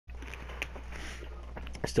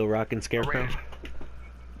Still rocking Scarecrow?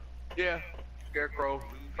 Yeah, Scarecrow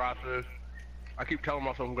process. I keep telling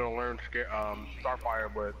myself I'm gonna learn Starfire,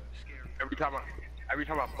 but every time I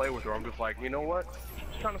play with her, I'm just like, you know what?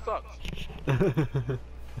 She kind of sucks.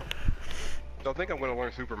 So I think I'm gonna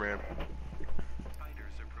learn Superman.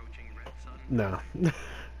 No.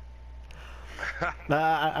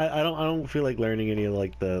 I don't feel like learning any of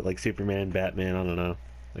like the Superman, Batman. I don't know.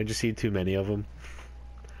 I just see too many of them.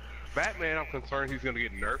 Batman, I'm concerned he's gonna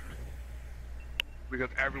get nerfed because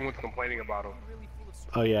everyone's complaining about him.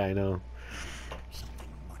 Oh yeah, I know.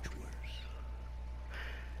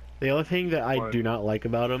 The only thing that I do not like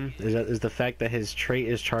about him is the fact that his trait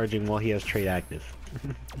is charging while he has trait active.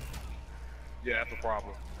 Yeah, that's a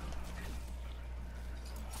problem.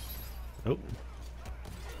 Oh.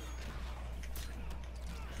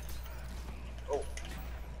 Oh.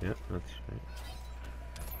 Yep, that's right.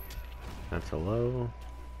 That's a low.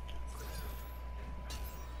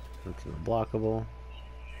 That's unblockable.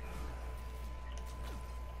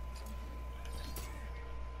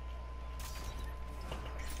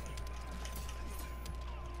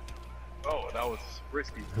 Oh, that was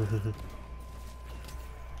risky.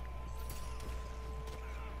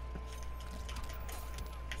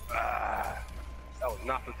 That was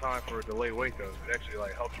not the time for a delay wait though. It actually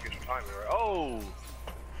like helps you get your timing right. Oh!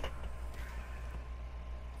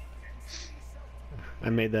 I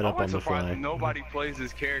made that up on the fly. I'm surprised nobody plays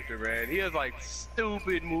this character, man. He has like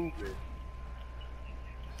stupid movement.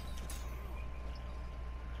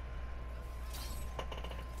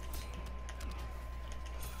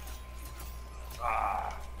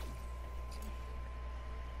 Ah.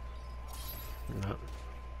 No.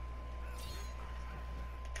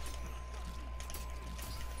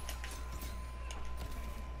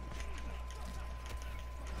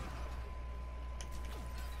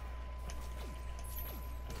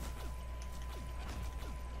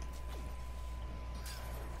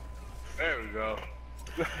 There we go.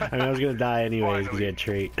 I mean, I was gonna die anyways because he had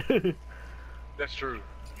trait. That's true.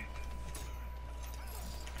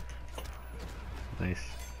 Nice.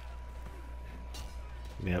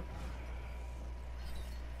 Yep.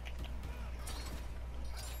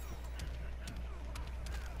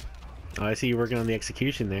 Oh, I see you working on the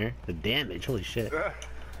execution there. The damage, holy shit.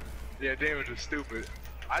 Yeah, damage is stupid.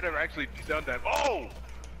 I never actually done that. Oh!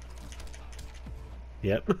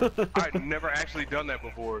 Yep. I'd never actually done that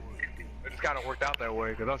before. It just kind of worked out that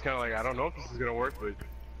way because I was kind of like, I don't know if this is gonna work, but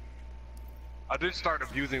I did start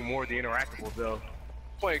abusing more of the interactables though.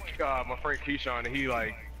 Playing my friend Keyshawn, he's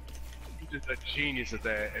just a genius at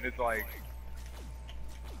that, and it's like,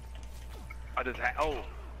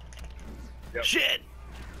 Yep. Shit!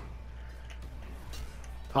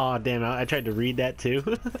 Oh damn! I tried to read that too.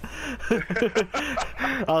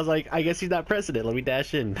 I was like, I guess he's not pressing it. Let me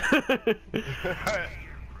dash in.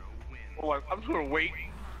 Well, I'm just gonna wait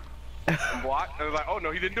and block. And I was like, oh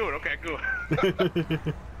no, he didn't do it. Okay, good.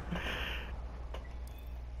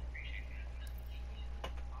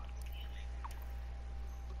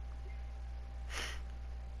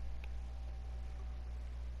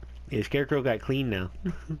 Yeah, Scarecrow got clean now.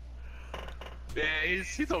 Yeah,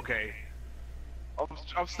 he's okay.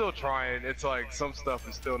 I'm still trying. It's like some stuff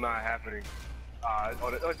is still not happening.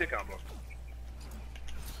 The combo.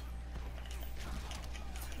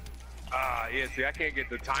 Yeah, see, I can't get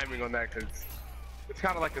the timing on that because it's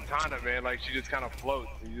kind of like Katana, man. Like, she just kind of floats,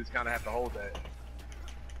 and you just kind of have to hold that.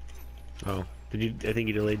 Oh, did you? I think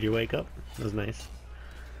you delayed your wake up. That was nice.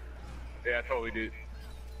 Yeah, I totally did.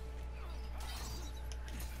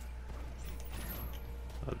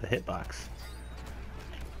 Oh, the hitbox.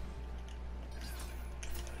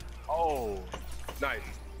 Oh, nice.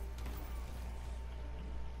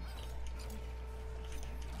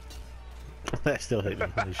 That still hit me.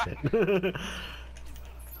 Holy shit.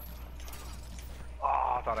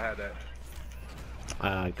 Oh, I thought I had that.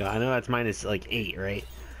 God, I know that's minus like 8, right?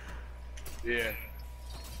 Yeah.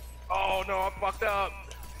 Oh no, I fucked up.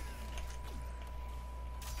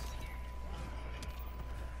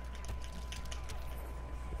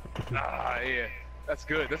 Yeah. That's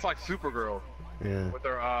good. That's like Supergirl. Yeah. With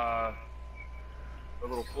her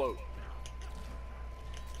little float.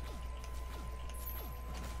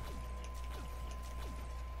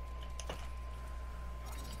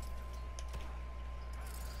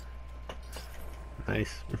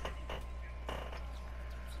 Nice.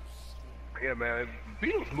 Yeah, man.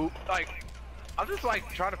 Beetle's move, like, I'm just like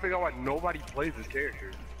trying to figure out why nobody plays this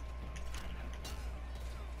character.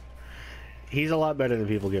 He's a lot better than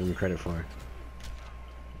people give him credit for.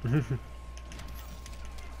 Yeah,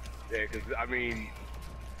 because, I mean,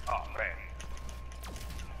 oh man.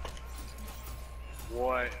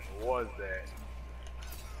 What was that?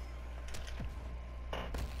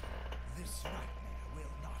 This nightmare will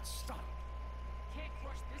not stop.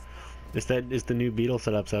 It's the new Beetle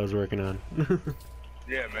setups I was working on.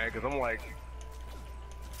 Yeah, man, because I'm like...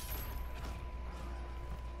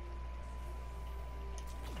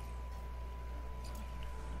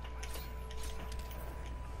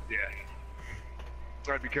 Yeah.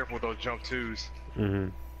 Gotta be careful with those jump twos. Mm-hmm.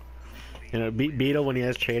 You know, Beetle, when he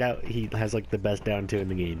has trade out, he has like the best down two in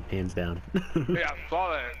the game, hands down. Yeah, I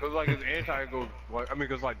saw that. Cause like his anti goes, like, I mean,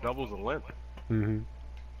 cause like doubles the length. Mm-hmm.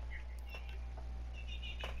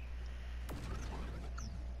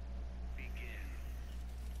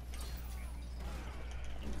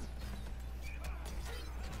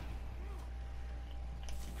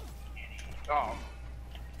 Oh.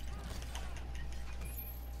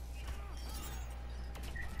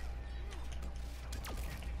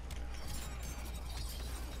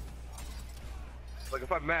 Like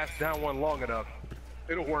if I mash down one long enough,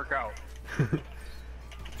 it'll work out.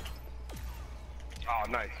 Oh,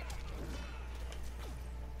 nice.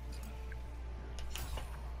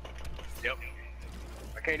 Yep.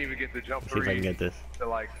 I can't even get the jump See if I can three get this. to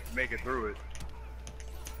like make it through it.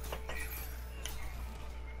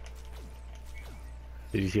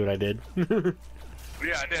 Did you see what I did?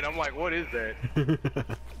 Yeah, I did. I'm like, what is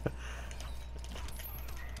that?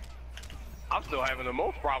 I'm still having the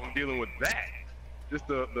most problem dealing with that. Just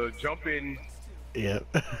the jumping. Yep.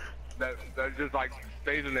 that just like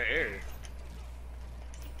stays in the air.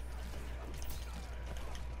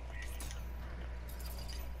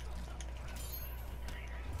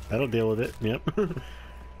 That'll deal with it. Yep. I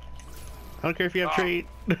don't care if you have trade.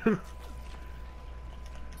 I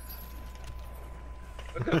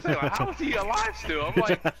was gonna say, like, how is he alive still? I'm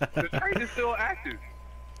like, the train is still active.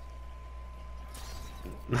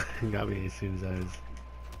 Got me as soon as I was.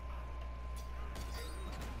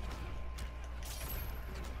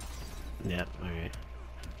 Yep. All right.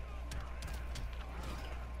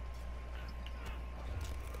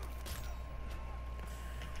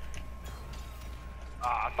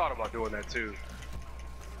 I thought about doing that too.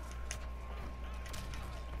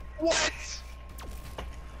 What?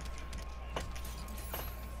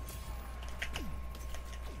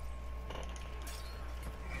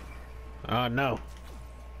 Oh no.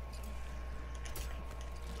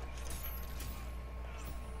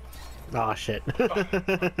 Oh shit.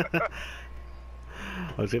 I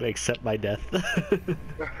was gonna accept my death.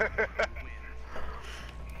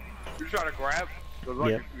 You trying to grab?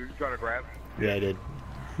 Like Yep. you trying to grab? Yeah, I did.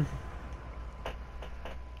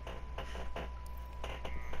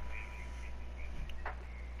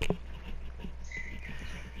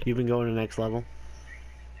 You've been going to the next level?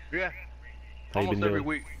 Yeah. How you Almost been every doing?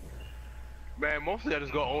 week. Man, mostly I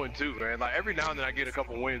just go 0-2, man. Like every now and then I get a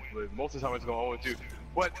couple wins, but most of the time I just go 0-2.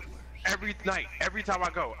 But every night, every time I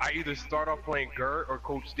go, I either start off playing Gert or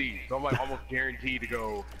Coach Steve. So I'm like almost guaranteed to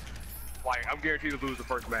go. Like I'm guaranteed to lose the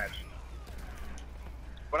first match.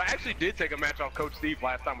 But I actually did take a match off Coach Steve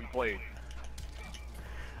last time we played.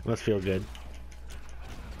 Must feel good.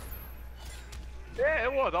 Yeah,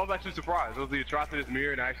 it was. I was actually surprised. It was the Atrocitus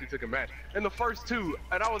Mirror, and I actually took a match. And the first two,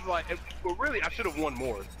 and I was like, well, really, I should have won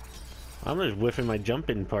more. I'm just whiffing my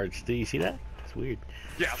jumping parts. Do you see that? It's weird.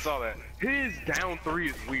 Yeah, I saw that. His down three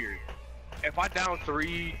is weird. If I down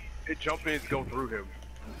three, it jump ins go through him.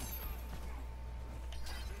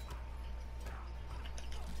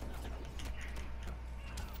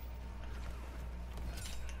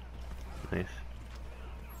 Nice.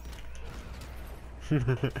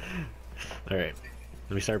 All right,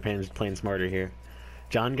 let me start playing smarter here.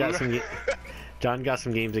 John got some. John got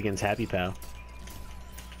some games against Happy Pal.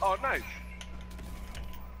 Oh, nice.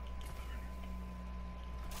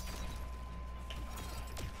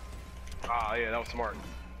 Ah, yeah, that was smart.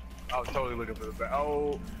 I was totally looking for the back.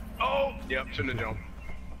 Oh, yep, shouldn't have jumped.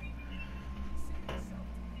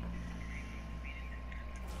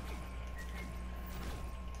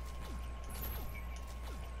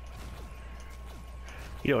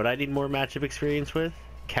 You know what I need more matchup experience with?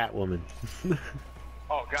 Catwoman.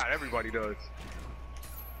 Oh God, everybody does.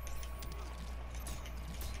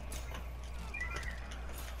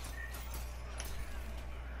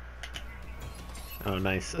 Oh,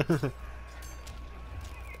 nice. I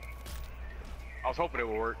was hoping it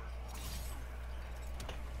would work.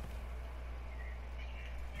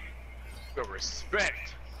 The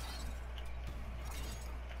respect.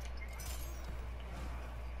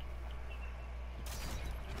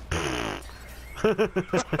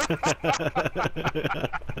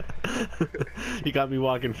 You got me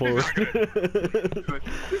walking forward.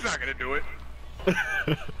 He's not gonna do it.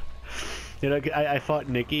 You know, I fought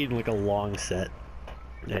Nikki in like a long set,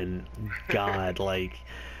 and God, like,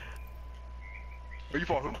 Are you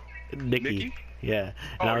fought who? Nikki. Yeah.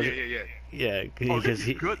 And Oh I was, yeah. yeah, Oh, because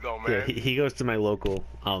Nicky's good though, yeah, man. he goes to my local.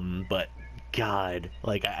 But God,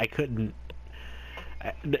 like I couldn't.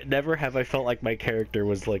 Never have I felt like my character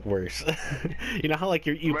was like worse. You know how like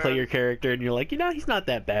you play Man. your character and you're like, he's not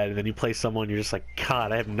that bad, and then you play someone, you're just like,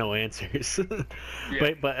 God, I have no answers.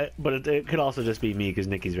 Yeah. But it could also just be me because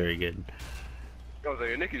Nikki's very good. I was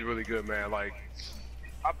like, Nicky's really good, man. Like,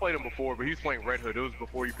 I played him before, but he was playing Red Hood. It was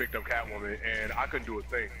before you picked up Catwoman, and I couldn't do a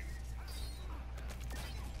thing.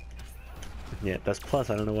 Yeah, that's plus.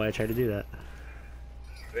 I don't know why I tried to do that.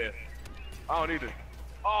 Yeah. I don't either.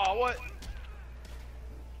 Oh, what?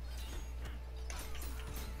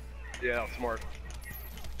 Yeah, that was smart.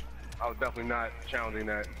 I was definitely not challenging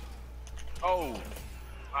that. Oh!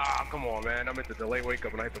 Ah, come on, man. I meant to delay wake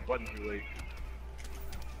up and I hit the button too late.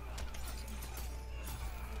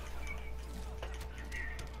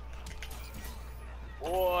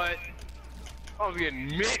 What? I was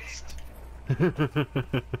getting mixed.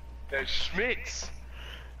 That schmicks.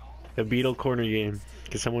 The Beetle corner game.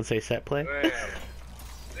 Can someone say set play? Man,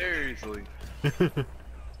 seriously.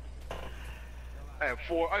 I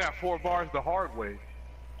got 4 bars the hard way.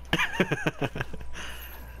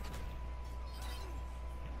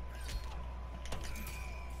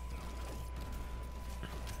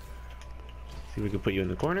 See if we can put you in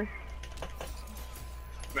the corner.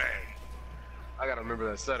 Man, I gotta remember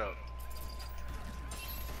that setup.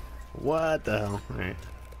 What the hell? Alright.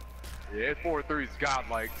 Yeah, 4-3's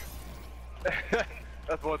godlike.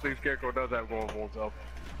 That's one thing Scarecrow does have going for himself.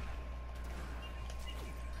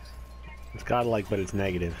 It's godlike, but it's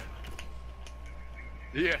negative.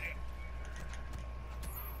 Yeah.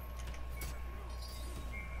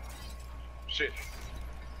 Shit.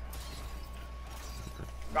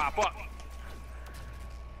 Ah, fuck.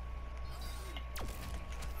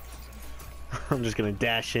 I'm just gonna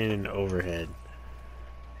dash in and overhead.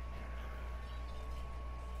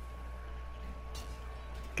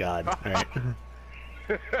 God. Alright.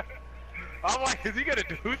 I'm like, is he gonna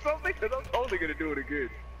do something? Because I'm totally gonna do it again.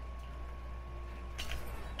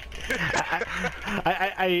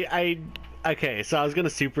 Okay, so I was gonna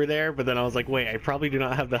super there, but then I was like, wait, I probably do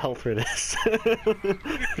not have the health for this.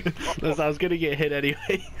 So I was gonna get hit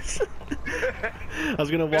anyways. I was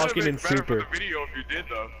gonna walk in and super. For the video if you did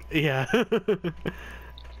though. Yeah.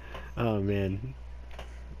 Oh man.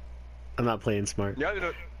 I'm not playing smart. Yeah, I didn't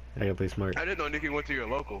know, I gotta play smart. I didn't know Nikki went to your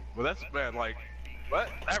local. But that's, man, like, what?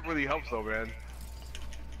 That really helps though, man.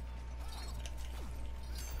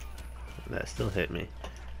 That still hit me.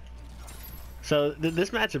 So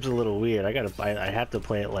this matchup's a little weird. I have to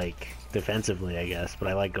play it like defensively, I guess, but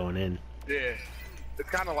I like going in. Yeah. It's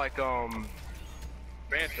kind of like,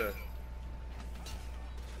 Manta.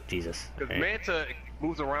 Jesus. Because Right. Manta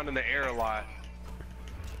moves around in the air a lot.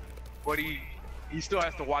 But he still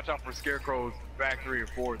has to watch out for Scarecrow's back 3 and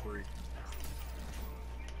 4-3.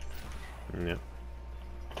 Yeah.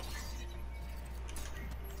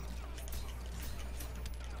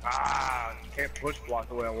 Ah, can't push block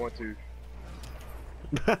the way I want to.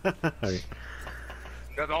 Alright.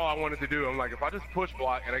 That's all I wanted to do. I'm like, if I just push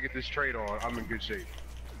block and I get this trade on, I'm in good shape.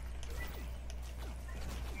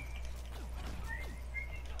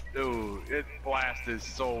 Dude, it blasted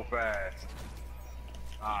so fast.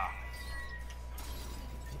 Ah.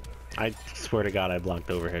 I swear to God, I blocked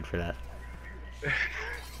overhead for that.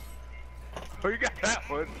 Oh, you got that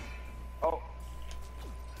one. Oh.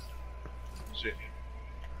 Shit.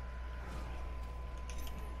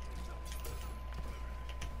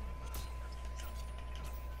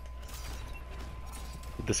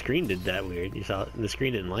 The screen did that weird. You saw the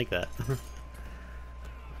screen didn't like that.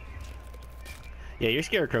 Yeah, your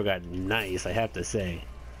Scarecrow got nice, I have to say.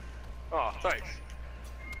 Oh, thanks.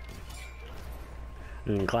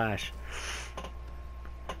 And Clash.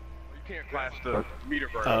 You can't clash the meter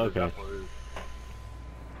burn. Oh, okay. That's what it is.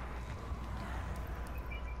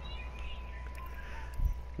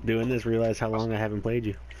 Doing this, realize how long I haven't played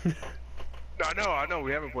you. I know.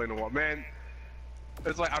 We haven't played in a while, man.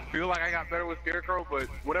 It's like I feel like I got better with Scarecrow, but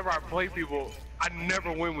whenever I play people, I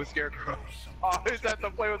never win with Scarecrow. I always have to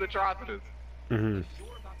play with Atrocitus. Mm-hmm.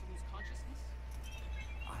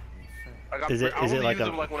 Like, Is it I only like use a-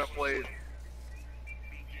 him like when I played.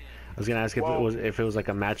 I was gonna ask if it was like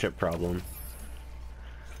a matchup problem.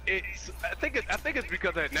 I think it's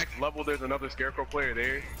because at next level there's another Scarecrow player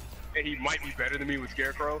there, and he might be better than me with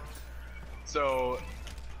Scarecrow. So,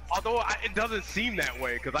 although it doesn't seem that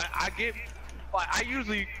way, because I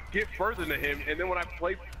usually get further than him, and then when I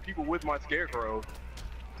play people with my Scarecrow,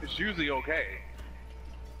 it's usually okay.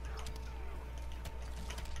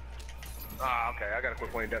 Ah, okay, I gotta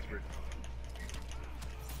quit playing Desperate.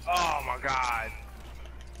 Oh my god.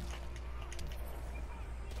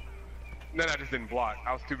 Then I just didn't block.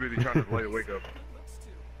 I was too busy trying to delay the wake up.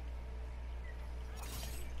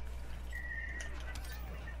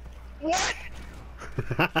 What?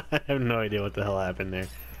 I have no idea what the hell happened there.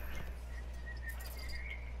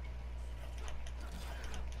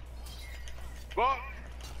 Well,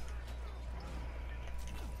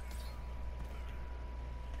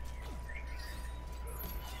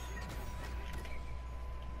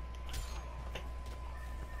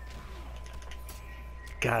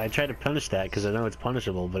 God, I tried to punish that because I know it's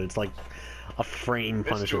punishable, but it's like a frame it's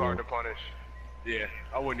punishable. too hard to punish. Yeah,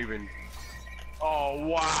 I wouldn't even. Oh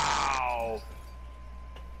wow!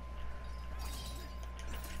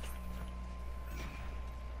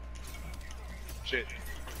 Shit.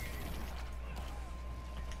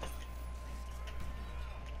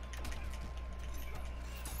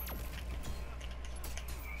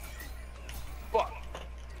 Fuck.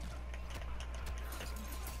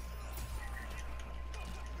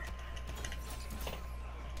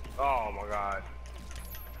 Oh my god.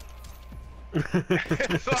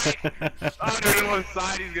 It's like, I don't know what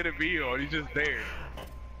side he's gonna be on, he's just there.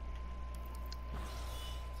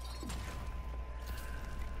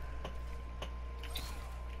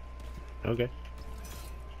 Okay.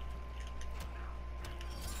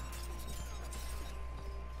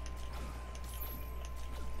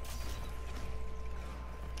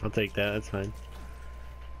 I'll take that, that's fine.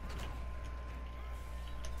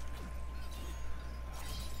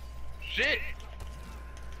 Shit!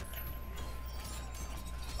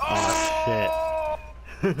 Oh,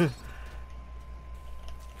 shit.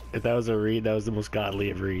 If that was a read, that was the most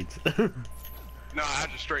godly of reads. No, I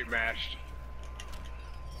just straight mashed.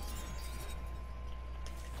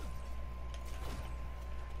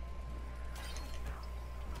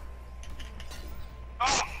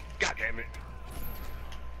 Oh! God damn it.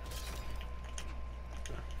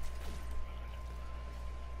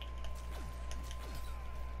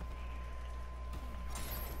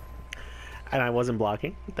 And I wasn't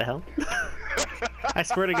blocking? What the hell? I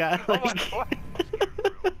swear to God, like... What?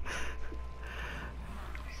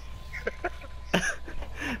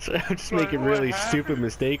 So I'm just making What really happened? stupid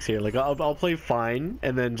mistakes here. Like, I'll play fine,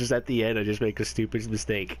 and then just at the end, I just make a stupid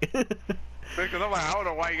mistake. Because I'm like, I don't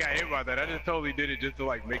know why you got hit by that. I just totally did it just to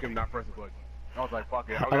like make him not press the button. I was like, fuck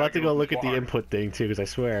it. I'm about to go look at the input thing, too, because I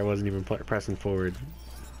swear I wasn't even pressing forward.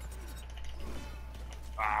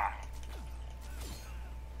 Ah.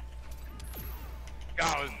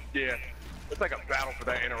 Oh, yeah. It's like a battle for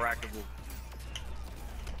that interactable.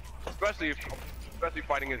 Especially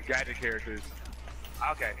fighting his gadget characters.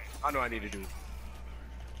 Okay, I know what I need to do.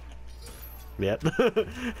 Yep.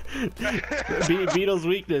 Beetle's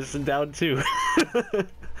weakness and down 2.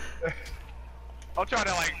 I'll try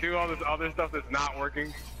to like do all this other stuff that's not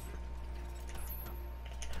working.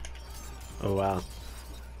 Oh, wow.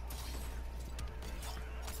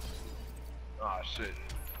 Oh shit.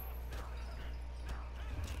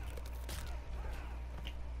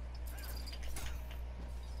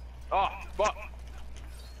 Oh, fuck.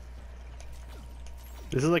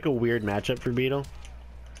 This is like a weird matchup for Beetle.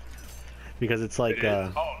 Because it's like,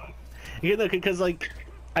 you know, because like,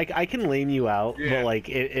 I can lane you out, Yeah. but like,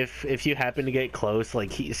 if you happen to get close,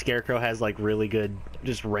 like, Scarecrow has like really good,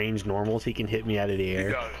 just range normals, he can hit me out of the He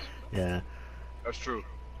air. does. Yeah. That's true.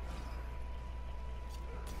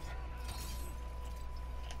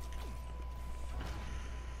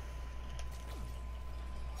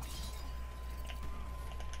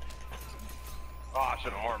 Oh, I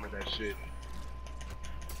should have armored that shit.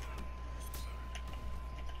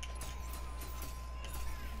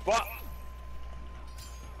 Fuck!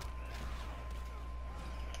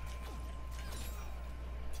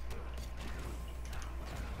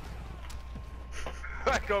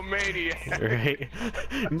 Like a maniac. Right?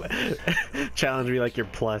 Challenge me like you're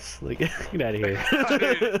plus. Like, get out of here.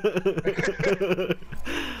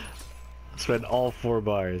 Spend all 4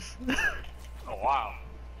 bars. Oh, wow.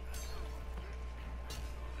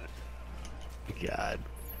 God.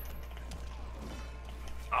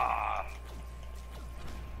 Ah.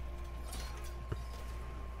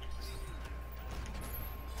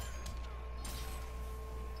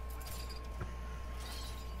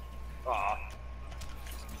 Ah.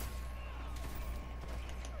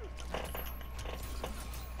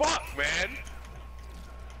 Fuck, man.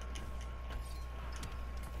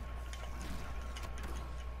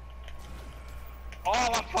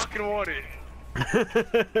 All I fucking wanted.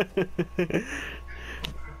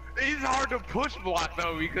 He's hard to push block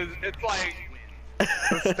though because it's like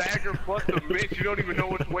the stagger plus the mix. You don't even know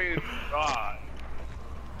which way it's.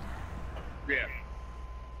 Yeah.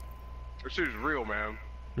 This shit is real, man.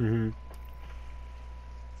 Mm-hmm.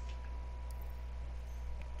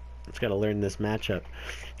 Just gotta learn this matchup.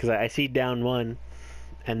 Because I see down one,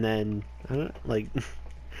 and then, I don't like,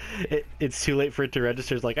 it's too late for it to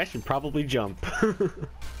register. It's like, I should probably jump.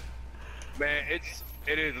 Man, it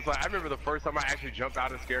is. It's like, I remember the first time I actually jumped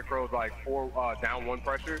out of Scarecrow with like 4 down 1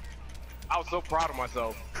 pressure. I was so proud of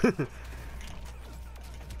myself. And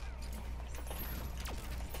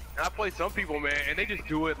I play some people, man, and they just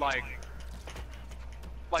do it like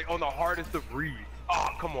on the hardest of reads. Oh,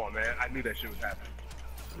 come on, man. I knew that shit was happening.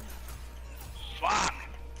 Fuck!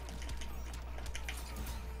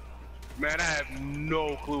 Man, I have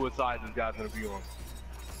no clue what side this guy's gonna be on.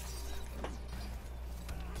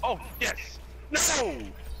 Oh, yes! No!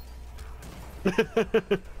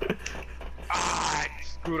 I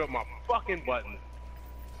screwed up my fucking button.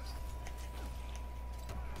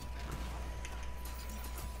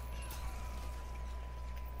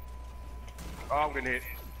 Oh, I'm gonna hit.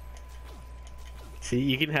 See,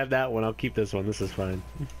 you can have that one. I'll keep this one. This is fine.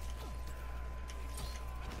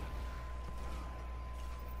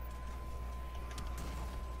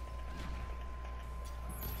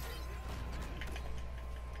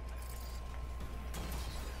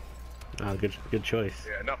 Oh, good choice.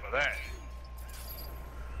 Yeah, enough of that.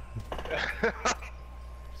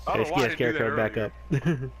 I Let's don't know why I get didn't do that Scarecrow back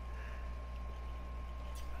earlier. up.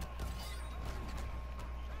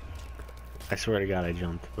 I swear to God I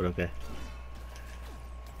jumped, but okay.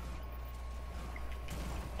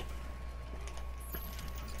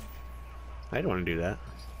 I don't want to do that.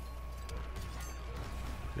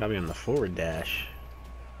 Got me on the forward dash.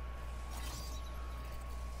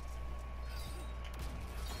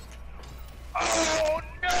 Oh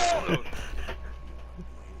no!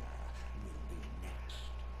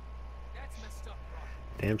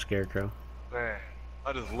 Damn Scarecrow. Man,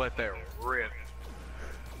 I just let that rip.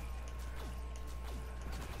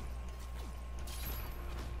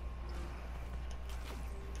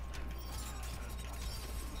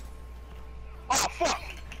 Oh fuck!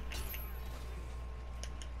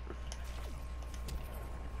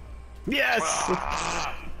 Yes!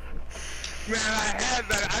 Ah, man, I had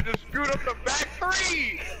that. I just screwed up the back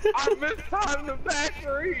 3. I mistimed the back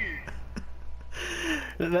 3.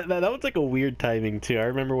 That was like a weird timing too. I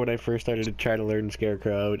remember when I first started to try to learn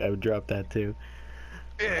Scarecrow, I would drop that too.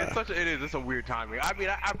 Yeah, it is. It's a weird timing. I mean,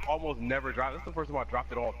 I've almost never dropped. This is the first time I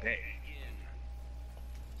dropped it all day.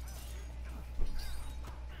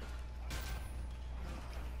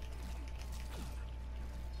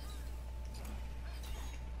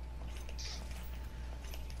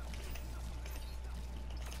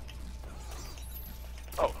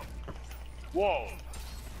 Oh. Whoa.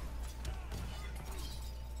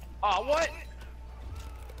 Oh, what?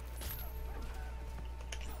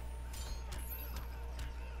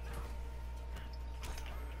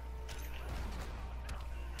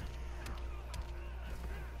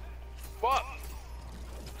 Fuck.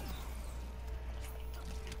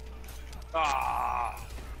 Ah.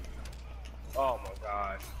 Oh my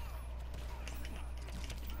god.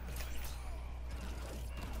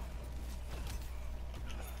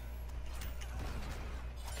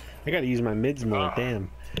 I gotta use my mids more,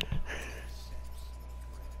 damn.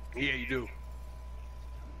 Yeah, you do.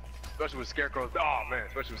 Especially with Scarecrow. Oh man,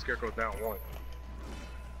 especially with Scarecrow down 1.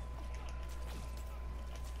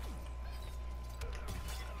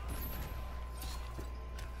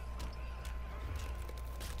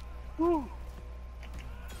 Woo.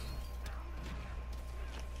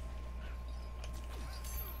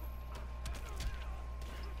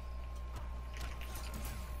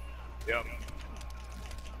 Yep.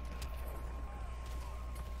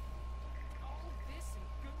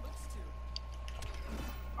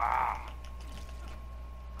 Ah.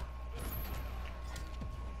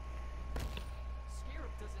 Scarecrow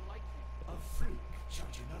doesn't like you. A freak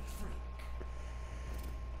judging a freak.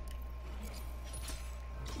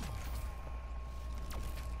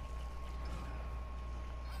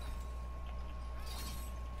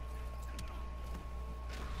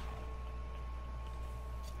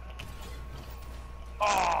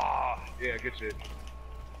 Ah. Yeah, good shit.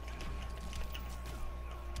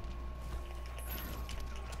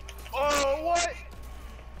 Oh, what?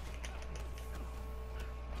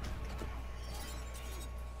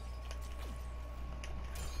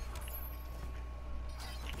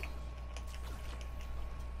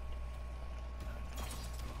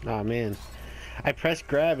 Oh man, I pressed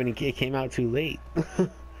grab and it came out too late.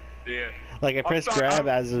 Yeah. Like I pressed sorry, grab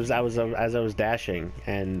as I was dashing,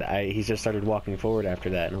 and he just started walking forward after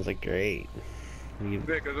that, and I was like, great. Yeah,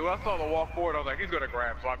 because when I saw the walk forward, I was like, he's gonna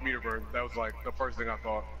grab, so I meter burn. That was like the first thing I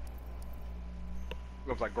thought.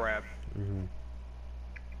 It was like grab. Mm-hmm.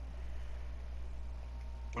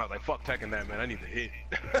 I was like, fuck taking that, man. I need to hit.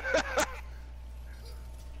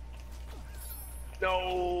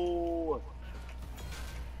 No.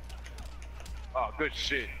 Oh, good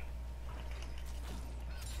shit.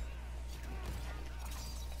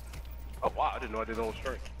 Oh wow, I didn't know I did no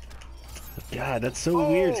strength. God, that's so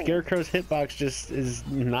weird. Scarecrow's hitbox just is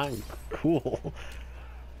not cool.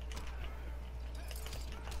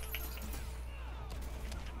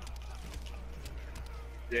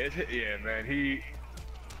 Yeah, yeah, man. He.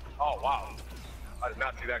 Oh wow, I did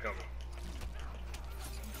not see that coming.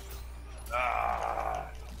 Ah.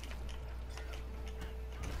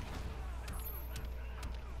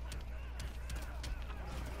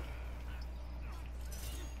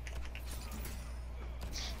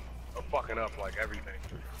 I'm fucking up like everything.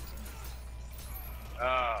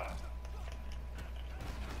 Ah.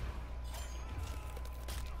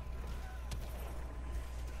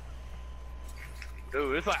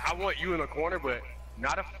 Dude, it's like I want you in the corner, but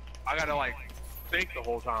not if I gotta like think the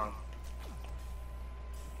whole time.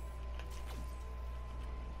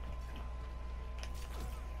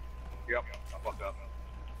 Yep, I fucked up.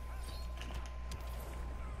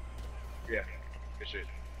 Yeah, good shit.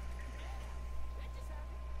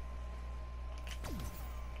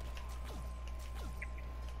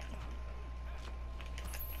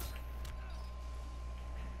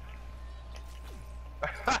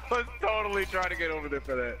 I was totally trying to get over there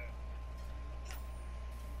for that.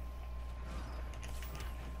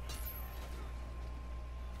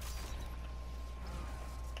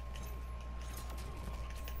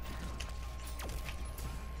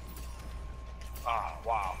 Ah,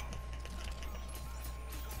 wow.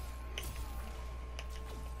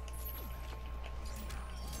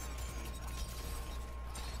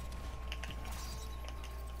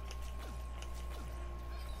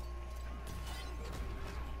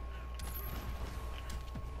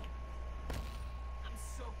 I'm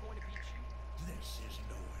so going to beat you. This is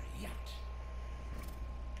nowhere yet.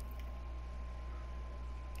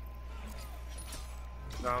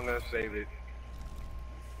 Now I'm gonna save it.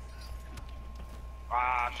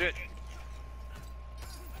 Ah, shit.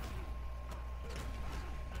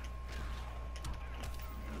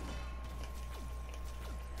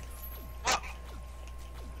 Ah.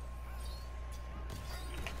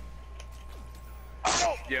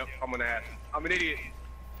 Oh, yep, I'm an ass. I'm an idiot.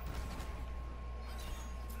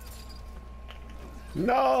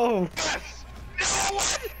 No! Yes! No!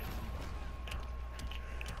 What?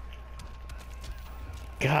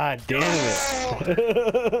 God damn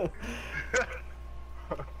it.